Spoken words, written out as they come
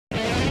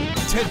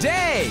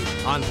Today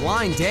on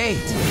Blind Date.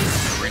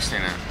 Where's it?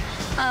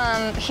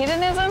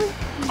 Hedonism?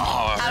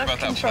 Oh, I heard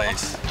about that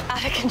place.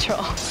 Out of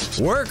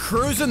control. We're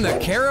cruising the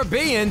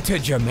Caribbean to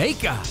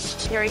Jamaica.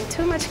 You're in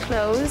too much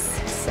clothes,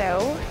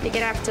 so you're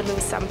gonna have to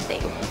lose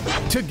something.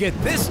 To get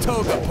this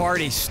toga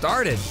party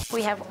started.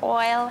 We have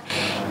oil.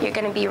 You're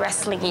gonna be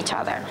wrestling each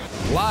other.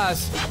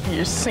 Plus,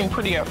 You seem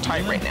pretty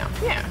uptight right now.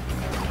 Yeah.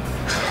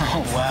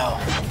 Oh, wow.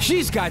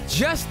 she's got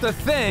just the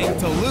thing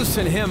to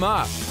loosen him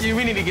up. We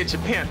need to get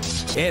your pimp.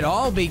 It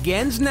all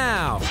begins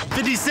now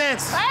 50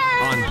 cents.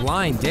 on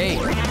Blind Date.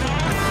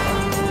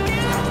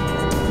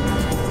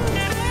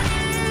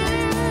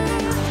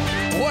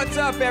 What's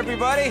up,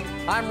 everybody?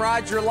 I'm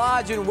Roger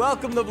Lodge, and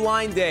welcome to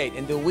Blind Date.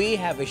 And do we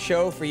have a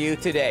show for you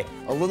today?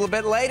 A little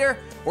bit later,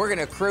 we're going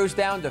to cruise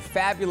down to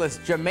fabulous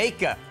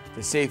Jamaica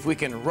to see if we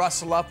can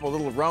rustle up a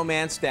little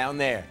romance down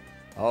there.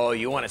 Oh,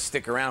 you want to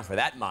stick around for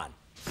that, man.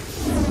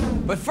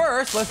 But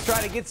first, let's try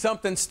to get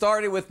something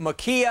started with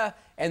Mekia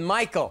and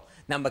Michael.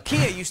 Now,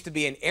 Mekia used to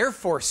be an Air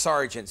Force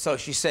sergeant, so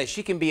she says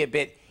she can be a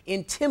bit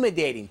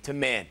intimidating to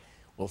men.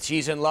 Well,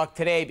 she's in luck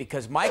today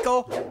because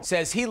Michael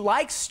says he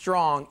likes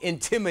strong,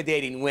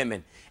 intimidating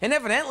women. And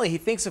evidently, he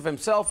thinks of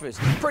himself as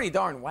pretty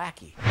darn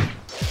wacky.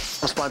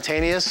 I'm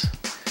spontaneous.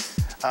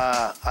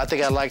 I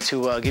think I'd like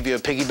to give you a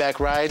piggyback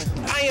ride.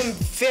 I am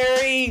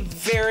very,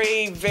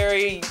 very,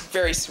 very,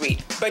 very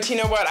sweet. But you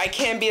know what? I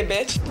can be a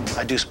bitch.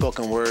 I do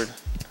spoken word.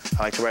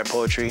 I like to write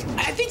poetry.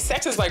 I think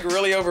sex is like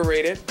really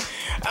overrated.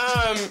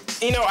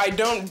 You know, I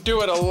don't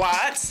do it a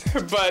lot,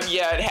 but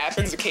yeah, it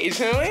happens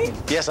occasionally.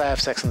 Yes, I have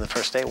sex on the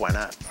first date. Why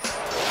not?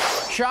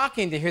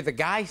 Shocking to hear the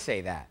guy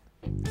say that.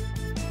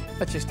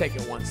 Let's just take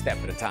it one step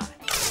at a time.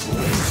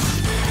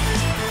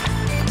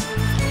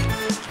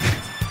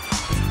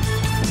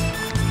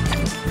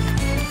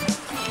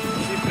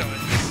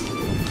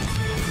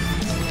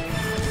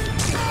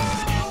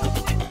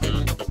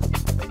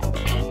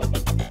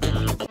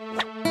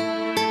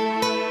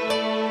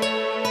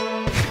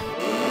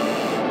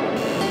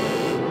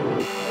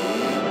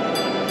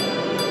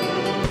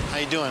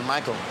 Doing,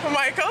 Michael?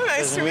 Michael,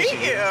 nice to meet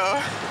you.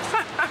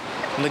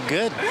 Look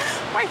good.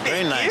 Why, thank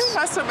Very nice. you.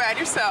 Not so bad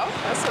yourself.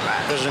 Not so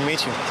bad. Pleasure to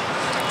meet you.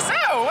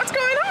 So, what's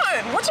going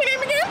on? What's your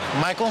name again?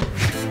 Michael?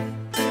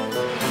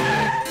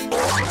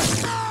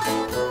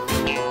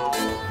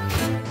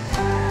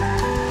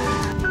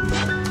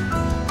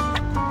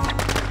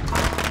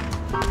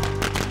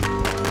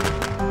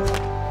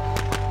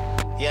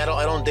 Yeah,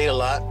 I don't date a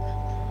lot.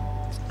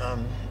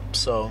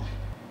 So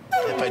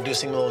if I do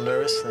seem a little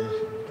nervous, then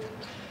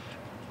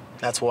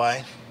that's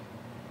why.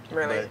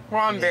 Really?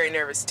 Well, I'm very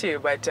nervous too,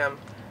 but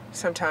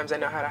sometimes I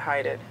know how to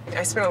hide it.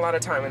 I spend a lot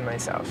of time with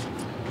myself.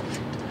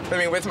 I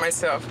mean, with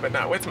myself, but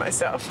not with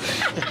myself.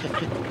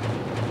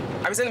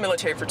 I was in the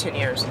military for 10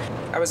 years.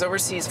 I was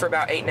overseas for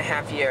about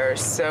 8.5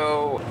 years,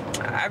 so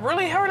I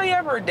really hardly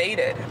ever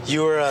dated.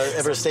 You were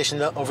ever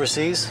stationed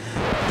overseas?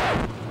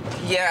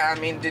 Yeah, I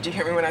mean, did you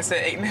hear me when I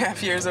said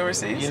 8.5 years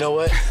overseas? You know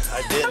what?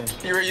 I didn't.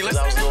 You were you 'Cause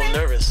listening I was a little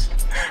nervous.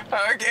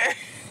 Okay.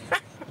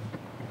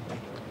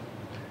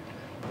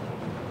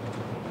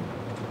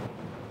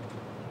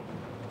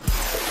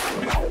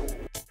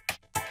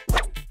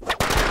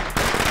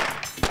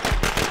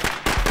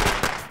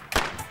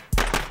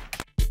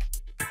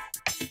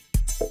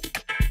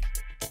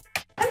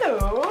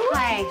 Hello.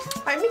 Hi.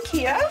 I'm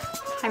Mekia.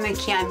 Hi,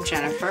 Mekia. I'm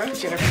Jennifer.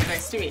 Jennifer,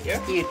 nice to meet you.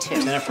 You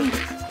too. Jennifer.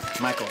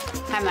 Michael.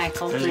 Hi,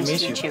 Michael. Pleasure to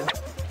Nice to meet meet you.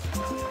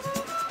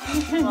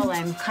 Well,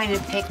 I'm kind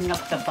of picking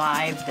up the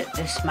vibe that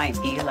this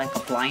might be like a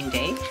blind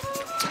date.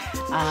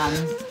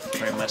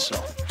 Very much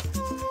so.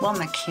 Well,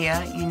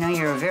 Mekia, you know,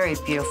 you're a very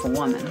beautiful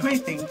woman. I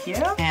think,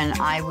 yeah. And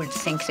I would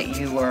think that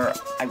you were,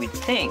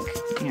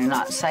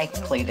 not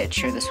psychically, that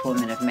you're this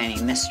woman of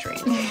many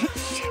mysteries.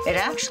 It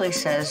actually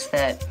says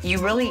that you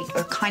really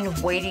are kind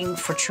of waiting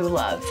for true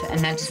love. And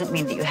that doesn't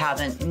mean that you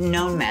haven't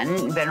known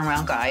men, been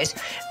around guys,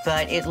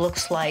 but it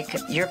looks like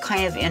you're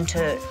kind of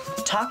into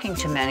talking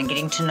to men and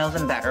getting to know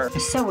them better.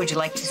 So would you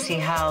like to see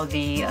how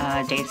the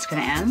date's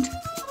gonna end?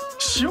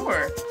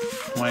 Sure.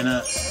 Why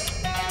not?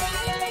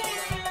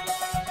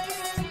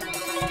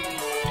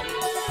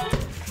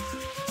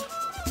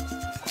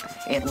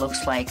 It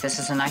looks like this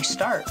is a nice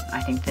start.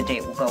 I think the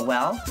date will go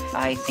well.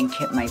 I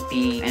think it might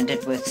be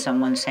ended with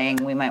someone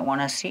saying we might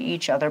want to see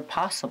each other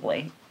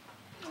possibly.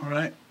 All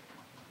right.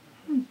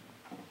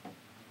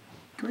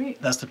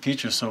 Great. That's the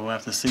future, so we'll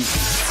have to see.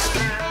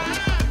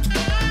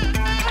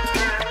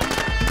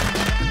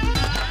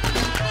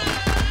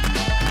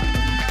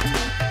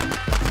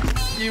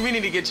 We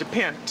need to get you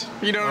pimped.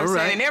 You know what I'm All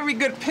right. saying? And every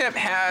good pimp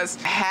has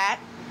a hat,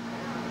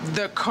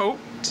 the coat,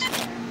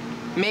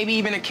 maybe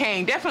even a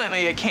cane.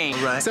 Definitely a cane.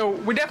 All right. So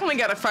we definitely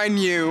got to find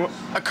you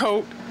a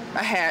coat,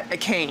 a hat, a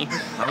cane.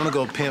 I'm gonna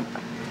go pimp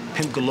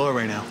galore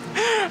right now.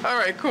 All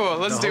right, cool.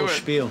 Let's The do whole it.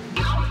 spiel.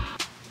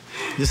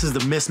 This is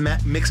the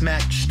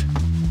mix-matched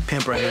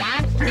pimp right here.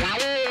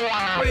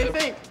 What do you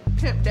think,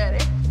 Pimp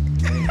Daddy?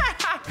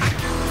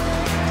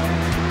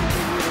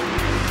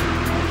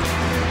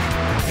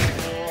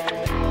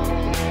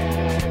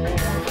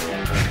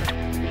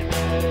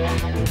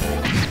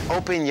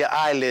 Open your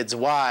eyelids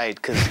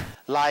wide, cause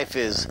life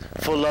is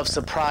full of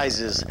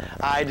surprises.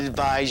 I'd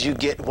advise you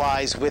get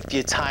wise with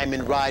your time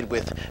and ride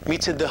with me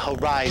to the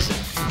horizon.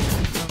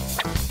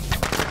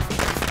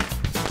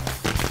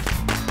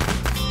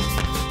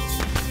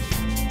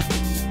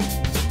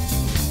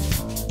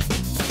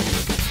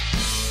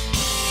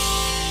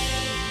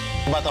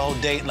 About the whole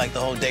date, like the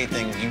whole date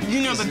thing.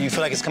 You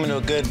feel like it's coming to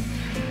a good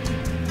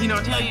You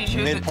know, tell you the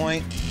truth.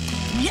 midpoint?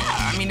 Yeah,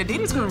 I mean, the date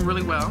is going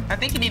really well. I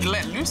think you need to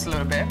let loose a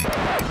little bit.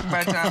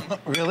 But,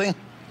 Really?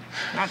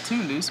 not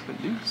too loose,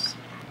 but loose.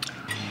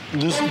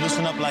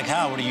 Loosen up like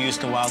how? What, are you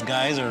used to wild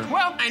guys, or?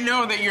 Well, I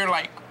know that you're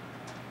like,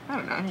 I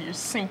don't know, you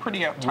seem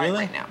pretty uptight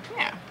Really? right now.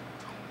 Yeah.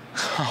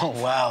 Oh,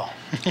 wow.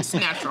 It's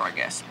natural, I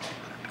guess.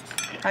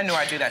 I know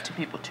I do that to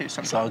people, too,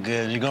 sometimes. It's all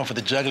good. You're going for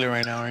the jugular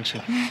right now, aren't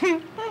you?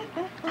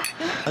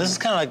 This is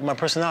kind of like my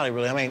personality,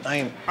 really. I mean,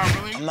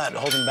 really? I'm not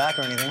holding back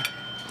or anything.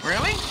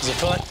 Really? Does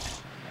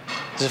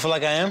it feel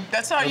like I am?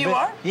 That's how you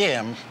are?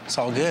 Yeah, it's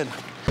all good.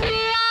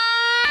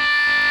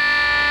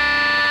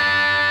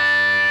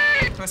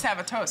 Let's have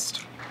a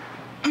toast.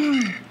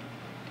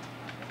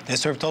 They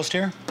serve toast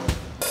here?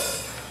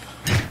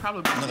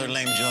 Probably. Another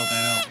lame joke,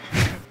 I know.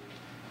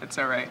 It's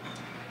all right.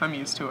 I'm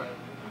used to it.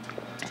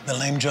 The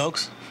lame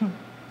jokes?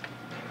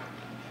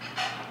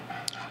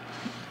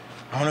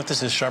 I wonder if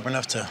this is sharp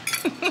enough to...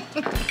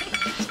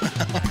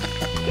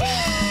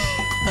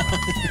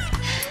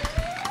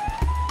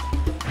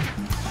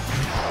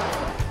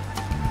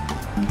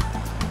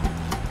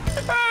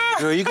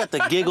 Girl, you got the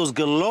giggles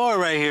galore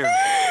right here.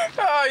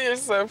 Oh, you're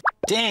so...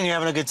 Dang, you're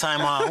having a good time,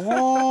 huh?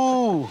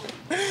 Woo!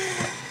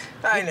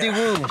 I know.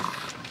 Woo.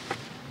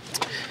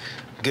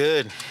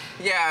 Good.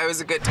 Yeah, it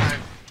was a good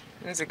time.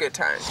 It was a good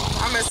time.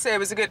 I must say it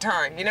was a good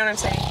time. You know what I'm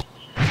saying?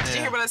 Did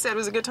you hear what I said? It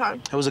was a good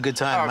time? It was a good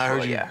time. Oh, I heard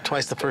cool, you yeah.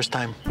 twice the first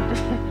time.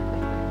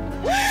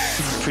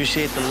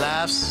 Appreciate the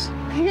laughs.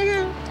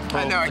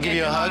 I know, I give gave you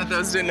you a a lot hug. of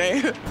those, didn't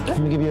I? Let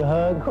me give you a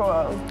hug.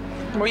 Cool.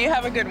 Well, you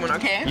have a good one,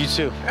 okay? You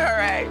too. All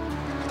right.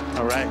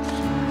 All right.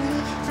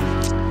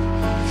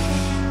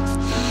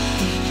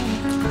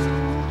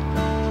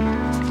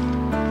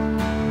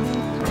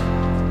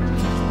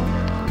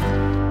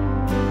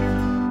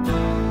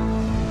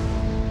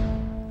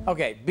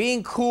 Okay,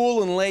 being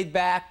cool and laid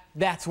back,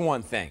 that's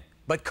one thing.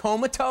 But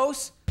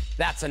comatose,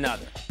 that's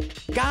another.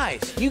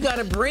 Guys, you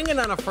gotta bring it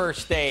on a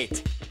first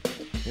date.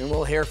 And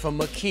we'll hear from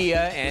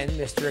Mekia and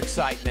Mr.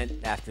 Excitement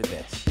after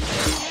this.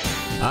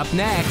 Up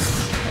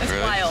next, It's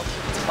Really? wild.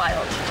 It's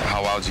wild.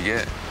 How wild you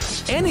get?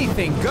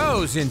 anything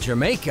goes in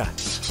Jamaica.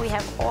 We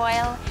have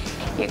oil.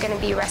 You're going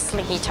to be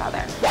wrestling each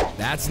other.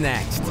 That's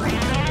next.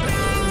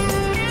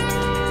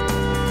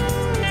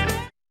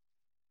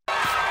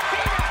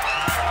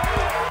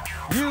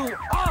 You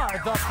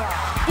are the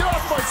five. Get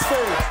off my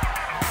stage!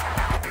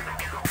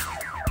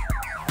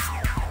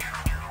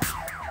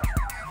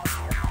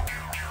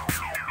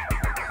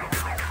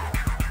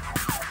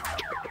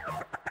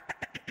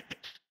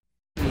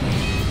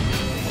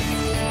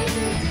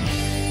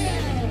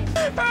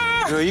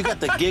 Girl, you got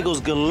the giggles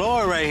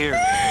galore right here.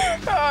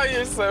 Oh,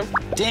 you're so...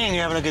 Dang,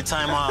 you're having a good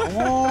time, huh?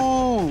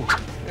 Woo!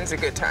 It was a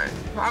good time.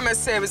 I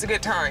must say it was a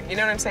good time. You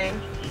know what I'm saying?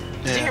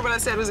 Did you hear what I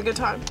said? It was a good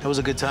time? It was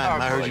a good time.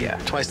 Oh, I heard cool, you yeah.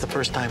 twice the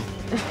first time.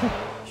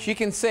 She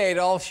can say it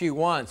all she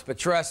wants, but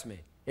trust me,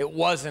 it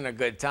wasn't a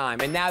good time.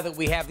 And now that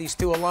we have these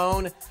two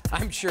alone,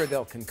 I'm sure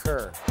they'll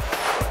concur.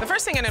 The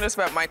first thing I noticed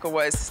about Michael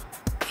was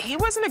he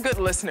wasn't a good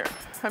listener.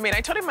 I mean,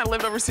 I told him I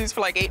lived overseas for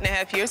like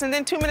 8.5 years, and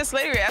then 2 minutes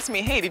later he asked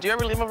me, hey, did you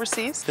ever live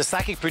overseas? The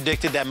psychic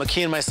predicted that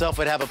Mekia and myself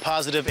would have a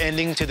positive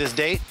ending to this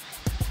date.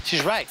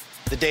 She's right.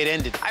 The date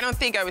ended. I don't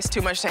think I was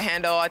too much to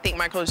handle. I think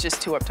Michael was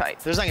just too uptight.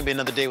 There's not gonna be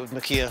another date with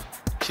Mekia.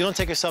 She don't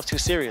take herself too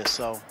serious,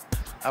 so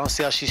I don't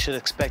see how she should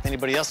expect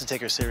anybody else to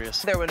take her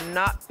serious. There would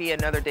not be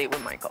another date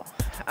with Michael.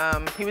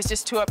 He was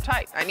just too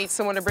uptight. I need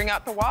someone to bring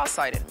out the wild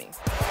side in me.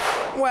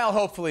 Well,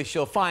 hopefully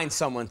she'll find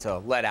someone to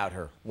let out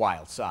her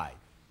wild side.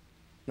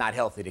 Not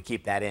healthy to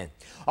keep that in.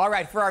 All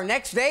right, for our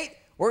next date,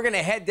 we're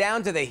gonna head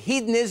down to the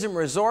Hedonism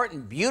Resort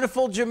in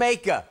beautiful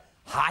Jamaica.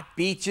 Hot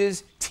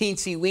beaches,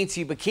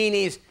 teensy-weensy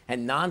bikinis,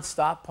 and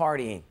non-stop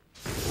partying.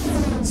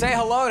 Say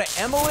hello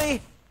to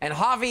Emilie and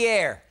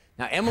Javier.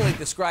 Now, Emilie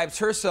describes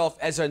herself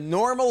as a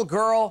normal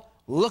girl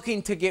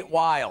looking to get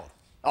wild.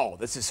 Oh,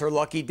 this is her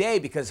lucky day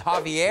because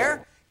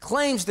Javier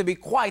claims to be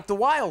quite the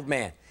wild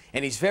man,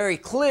 and he's very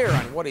clear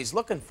on what he's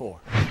looking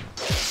for.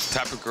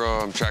 Type of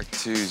girl I'm attracted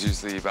to is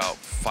usually about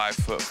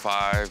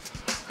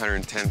 5'5",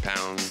 110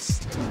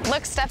 pounds.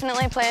 Looks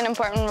definitely play an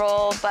important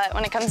role, but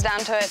when it comes down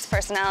to it, it's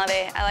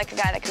personality. I like a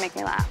guy that can make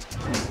me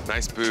laugh.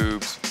 Nice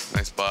boobs,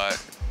 nice butt.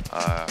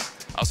 I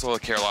also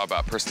care a lot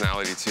about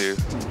personality too.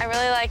 I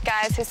really like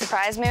guys who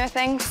surprise me with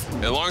things.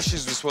 As long as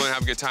she's just willing to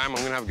have a good time,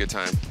 I'm gonna have a good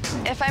time.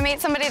 If I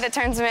meet somebody that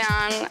turns me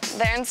on,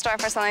 they're in store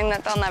for something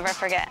that they'll never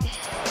forget.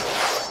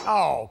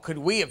 Oh, could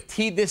we have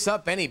teed this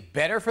up any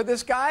better for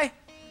this guy?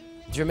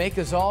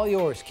 Jamaica's all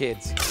yours,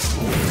 kids.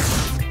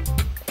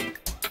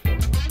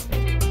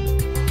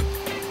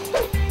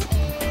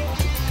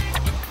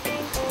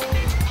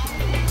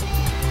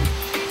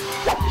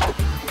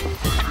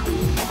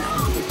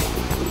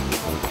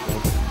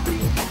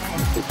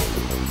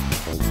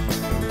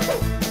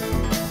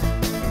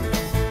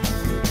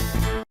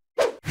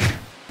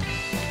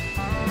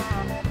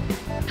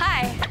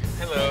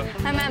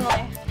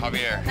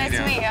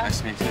 Nice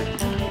to meet you.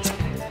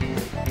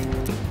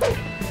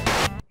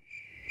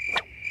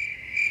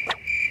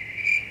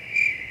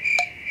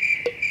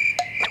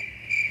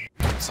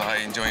 So how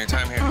you enjoying your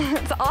time here?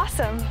 It's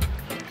awesome.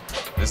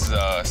 This is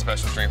a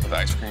special drink with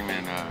ice cream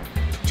and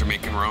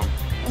Jamaican rum.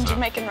 And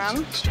Jamaican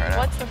rum? Just try it out.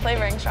 What's the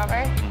flavoring,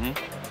 strawberry? Where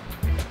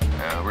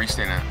are you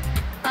staying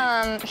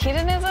at?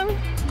 Hedonism?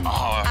 Oh,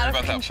 I heard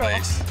about control.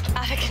 that place.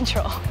 Out of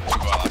control. Did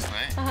you go out last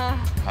night?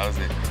 How was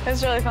it? It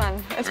was really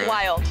fun. It's Really?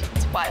 wild.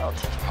 It's wild.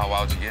 How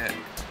wild did you get?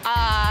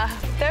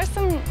 There's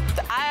some,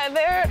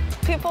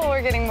 people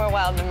were getting more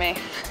wild than me.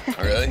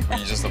 Oh, really? Were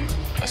you just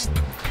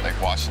like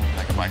watching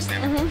like a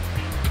bystander?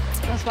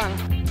 It was fun.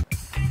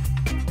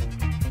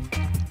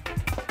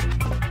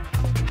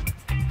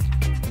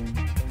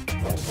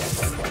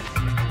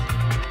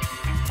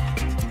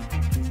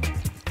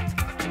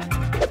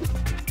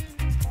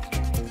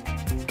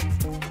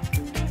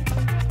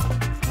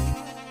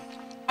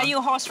 Are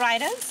you horse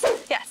riders?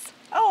 Yes.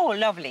 Oh,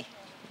 lovely,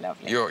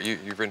 lovely.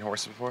 You've ridden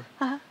horses before?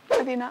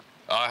 Have you not?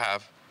 Oh, I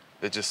have.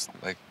 It just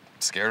like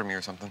scared me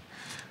or something.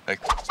 Like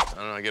I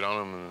don't know, I get on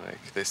them and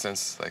like they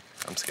sense like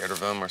I'm scared of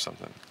them or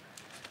something.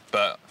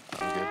 But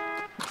I'm good.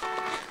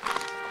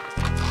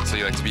 So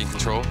you like to be in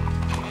control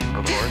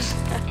of the horse?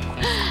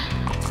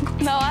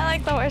 No, I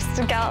like the horse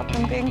to gallop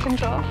and be in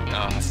control.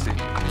 Oh, I see.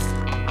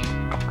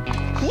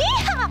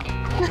 Yeehaw!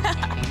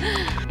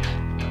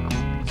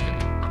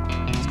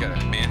 He's got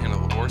a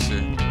manhandle the horse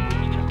here.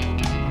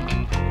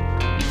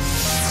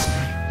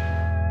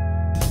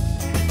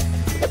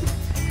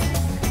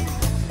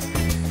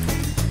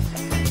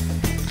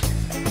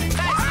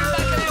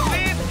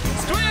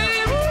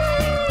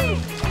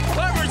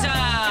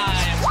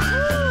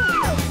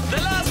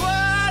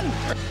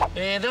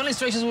 The only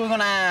instructions we're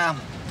gonna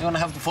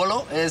have to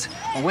follow is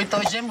when we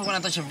touch them, we're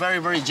gonna touch it very,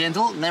 very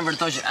gentle. Never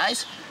touch your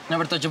eyes,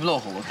 never touch your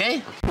blowhole,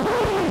 okay?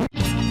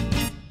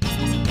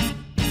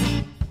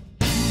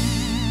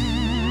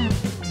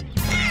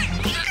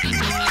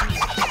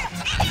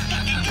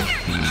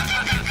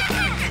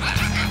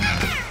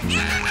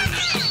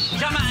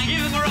 Come on,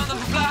 give him a round of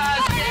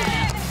applause.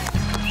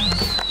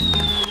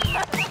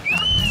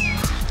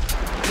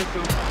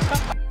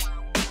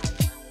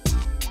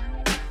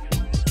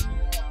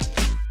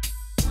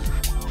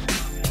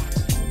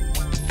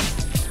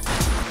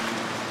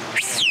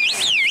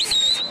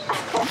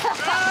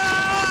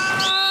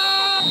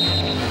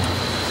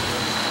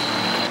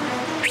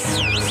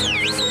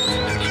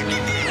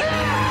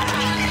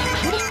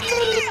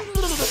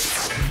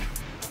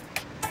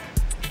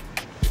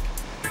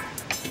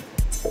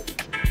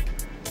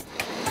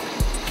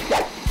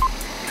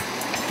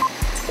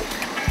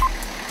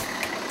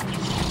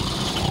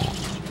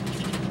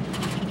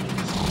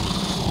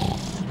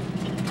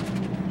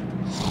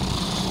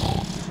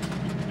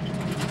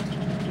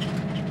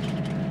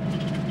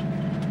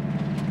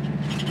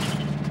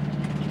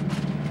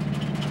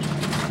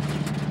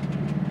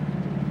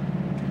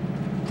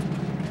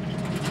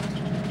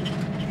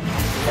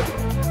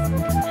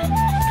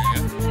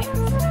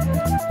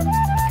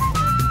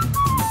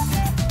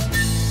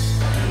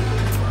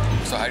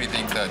 So how do you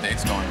think the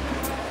date's going?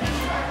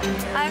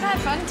 I've had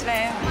fun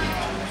today.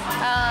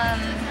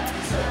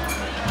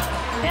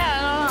 Yeah, I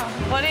don't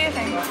know. What do you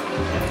think?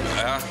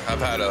 Yeah, I've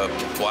had a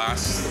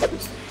blast.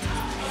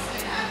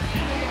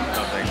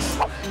 No thanks.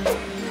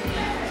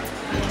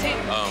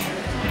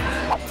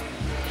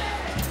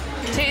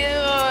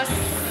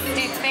 Do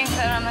you think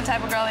that I'm the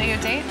type of girl that you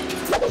date?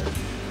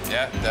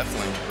 Yeah,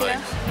 definitely. Like,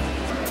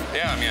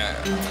 yeah, I mean,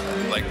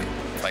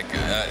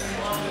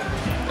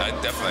 I'd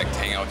definitely like to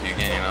hang out with you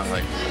again, you know,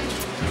 like,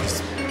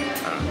 just,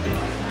 I don't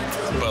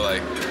know. But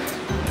like,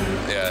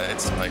 yeah,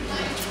 it's like,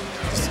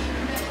 just,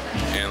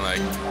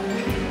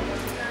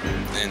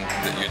 and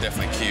you're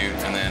definitely cute,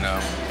 and then,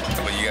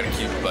 but you gotta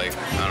keep like, I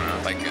don't know,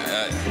 like,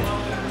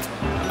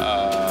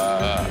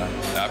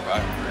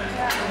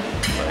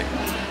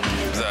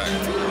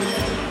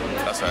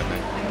 that's what I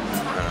think.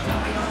 I don't know.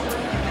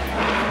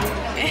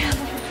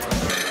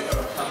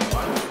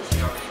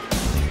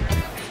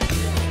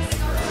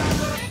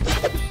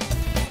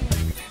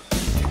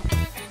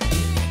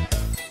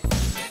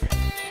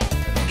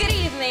 Good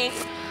evening.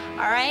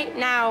 All right,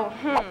 now,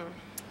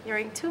 you're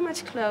in too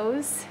much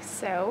clothes,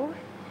 so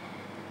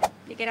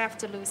you're gonna have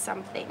to lose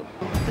something.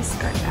 The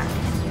skirt back.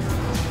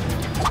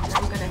 And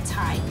I'm gonna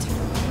tie it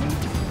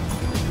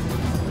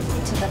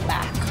to the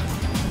back.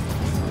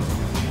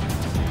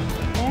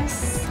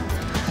 This,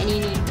 and you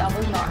need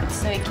double yarn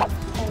so it can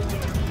hold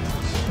it.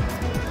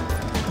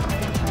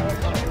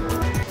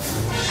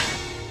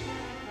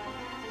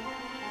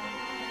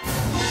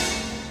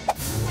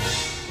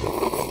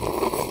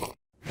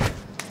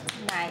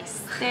 Nice.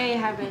 There you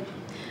have it.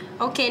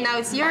 Okay, now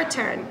it's your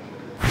turn.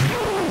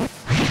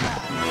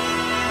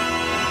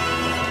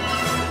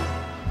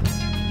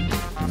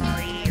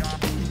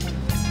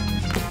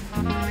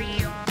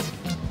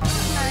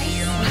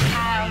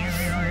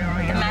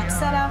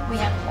 We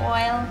have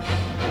oil.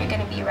 You're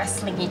gonna be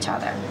wrestling each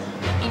other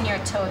in your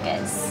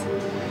togas.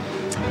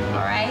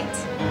 All right?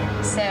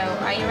 So,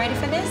 are you ready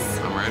for this?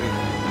 I'm ready.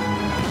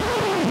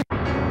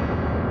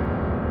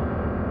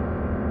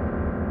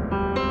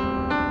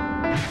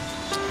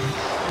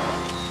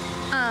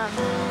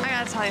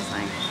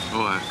 funny thing.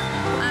 What?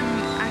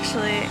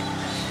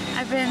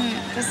 I've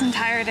been this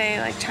entire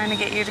day like trying to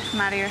get you to come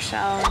out of your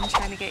shell and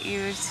trying to get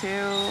you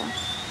to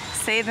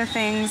say the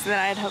things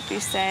that I'd hoped you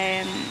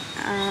say,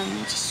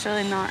 and just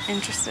really not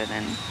interested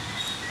in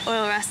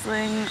oil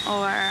wrestling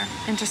or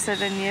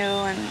interested in you.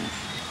 And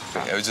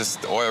it was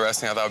just oil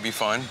wrestling. I thought would be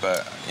fun,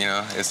 but you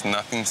know, it's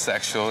nothing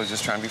sexual.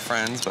 Just trying to be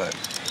friends, but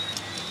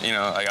you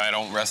know, like, I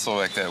don't wrestle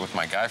like that with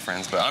my guy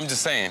friends. But I'm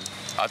just saying,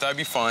 I thought it'd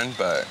be fun,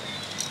 but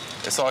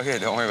it's all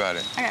good. Don't worry about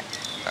it. Okay.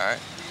 All right.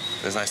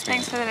 It was nice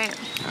meeting you. Thanks for the date.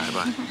 All right,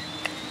 bye.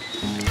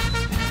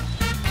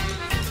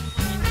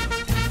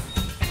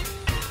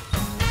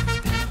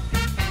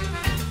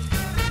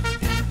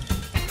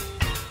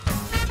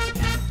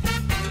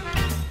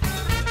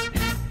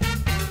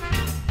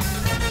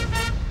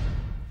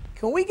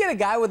 Can we get a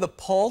guy with a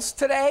pulse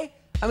today?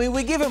 I mean,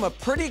 we give him a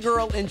pretty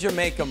girl in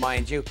Jamaica,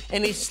 mind you,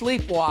 and he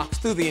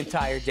sleepwalks through the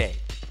entire day.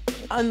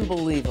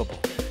 Unbelievable.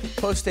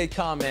 Post-date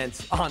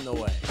comments on the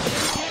way.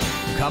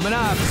 Coming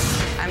up.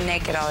 I'm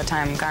naked all the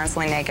time. I'm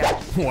constantly naked.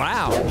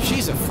 Wow,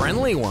 she's a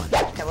friendly one.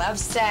 I love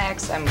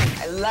sex.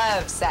 I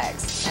love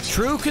sex.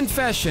 True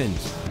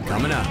confessions.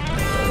 Coming up.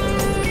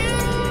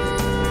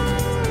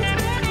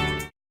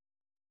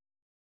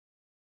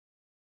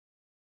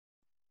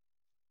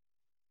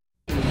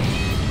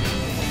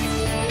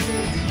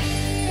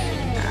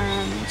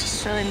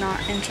 Just really not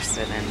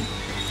interested in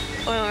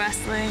oil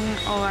wrestling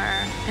or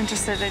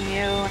interested in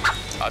you.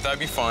 I thought it'd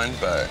be fun,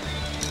 but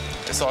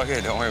it's all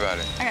good. Don't worry about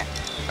it. Okay.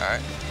 All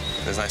right.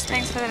 It was nice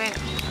meeting you. Thanks for the date.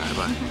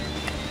 All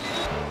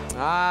right,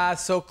 bye.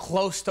 So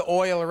close to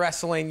oil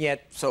wrestling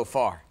yet so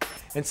far.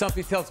 And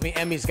something tells me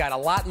Emmy's got a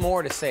lot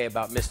more to say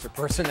about Mr.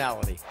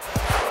 Personality.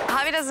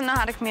 Javi doesn't know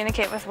how to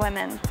communicate with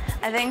women.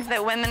 I think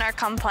that women are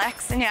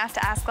complex and you have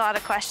to ask a lot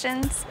of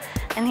questions,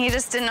 and he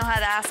just didn't know how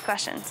to ask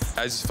questions.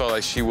 I just felt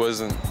like she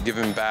wasn't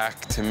giving back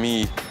to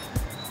me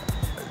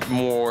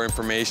more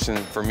information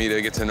for me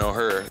to get to know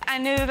her. I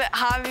knew that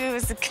Javi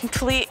was a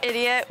complete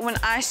idiot when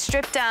I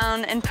stripped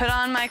down and put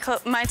on my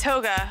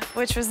toga,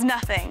 which was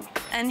nothing,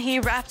 and he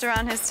wrapped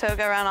around his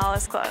toga around all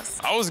his clothes.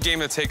 I was game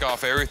to take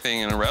off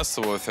everything and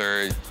wrestle with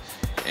her,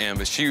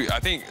 but I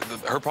think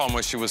her problem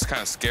was she was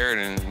kind of scared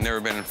and never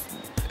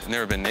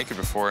been naked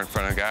before in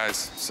front of guys,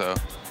 so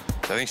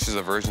I think she's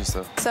a virgin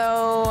still.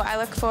 So I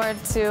look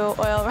forward to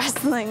oil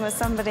wrestling with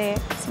somebody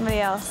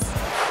else.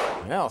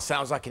 Well,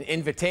 sounds like an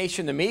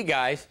invitation to me,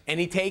 guys.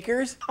 Any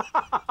takers?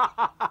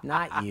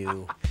 Not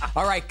you.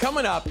 All right,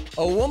 coming up,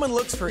 a woman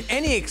looks for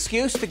any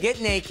excuse to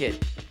get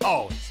naked.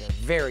 Oh, it's a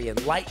very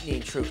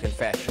enlightening true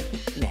confession.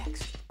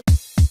 Next.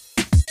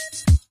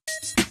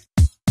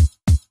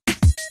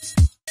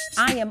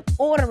 I am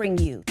ordering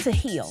you to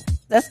heal.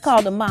 That's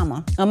called a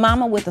mama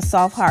with a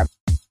soft heart.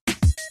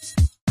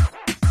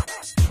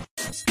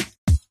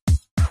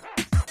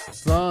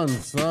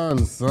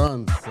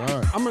 Son.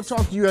 I'm gonna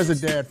talk to you as a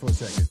dad for a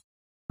second.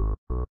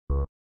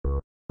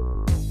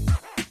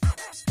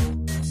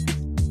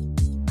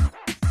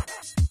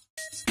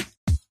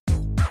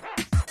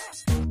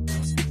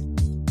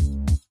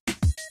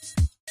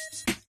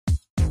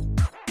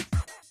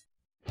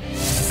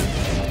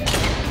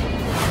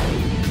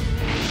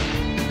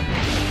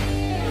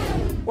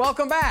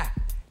 Welcome back.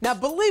 Now,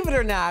 believe it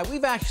or not,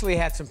 we've actually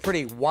had some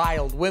pretty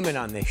wild women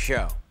on this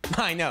show.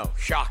 I know,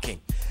 shocking.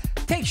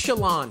 Take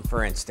Shalon,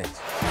 for instance.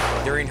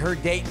 During her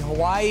date in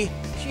Hawaii,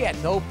 she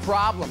had no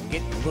problem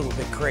getting a little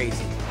bit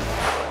crazy.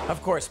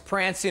 Of course,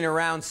 prancing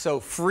around so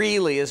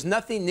freely is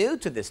nothing new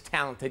to this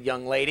talented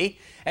young lady,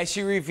 as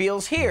she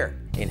reveals here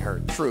in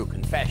her true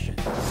confession.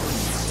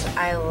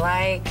 I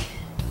like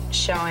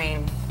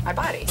showing my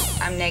body.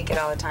 I'm naked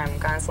all the time. I'm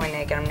constantly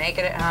naked. I'm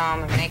naked at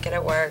home. I'm naked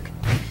at work.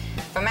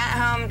 If I'm at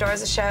home,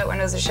 doors are shut,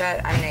 windows are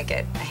shut, I'm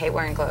naked. I hate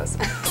wearing clothes.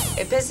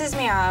 It pisses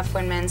me off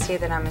when men see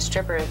that I'm a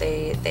stripper.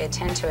 They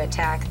tend to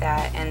attack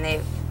that, and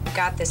they've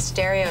got this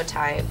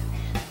stereotype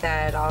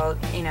that all,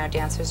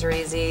 dancers are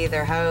easy,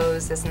 they're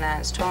hoes, this and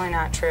that. It's totally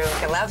not true.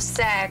 I love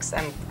sex.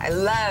 I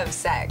love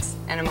sex,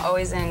 and I'm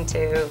always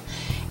into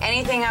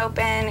anything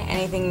open,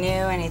 anything new,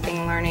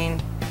 anything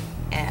learning,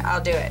 and I'll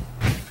do it.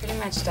 Pretty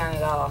much done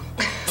it all.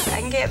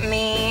 I can get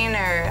mean,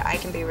 or I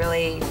can be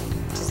really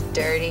just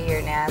dirty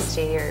or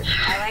nasty, or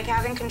I like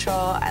having control.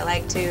 I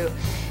like to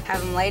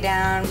have them lay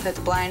down, put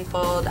the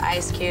blindfold,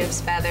 ice cubes,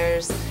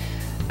 feathers,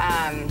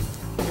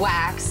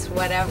 wax,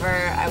 whatever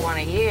I want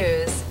to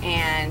use,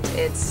 and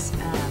it's,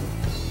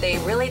 they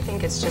really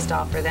think it's just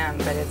all for them,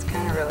 but it's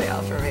kind of really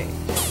all for me.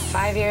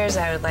 5 years,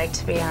 I would like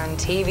to be on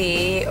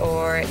TV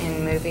or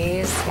in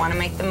movies. Want to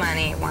make the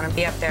money, want to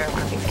be up there,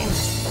 want to be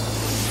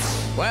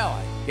famous. Well,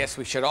 I guess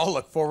we should all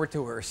look forward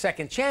to her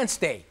second chance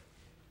date.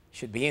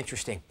 Should be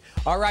interesting.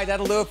 All right,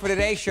 that'll do it for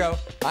today's show.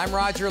 I'm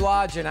Roger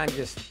Lodge, and I'm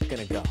just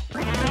gonna go.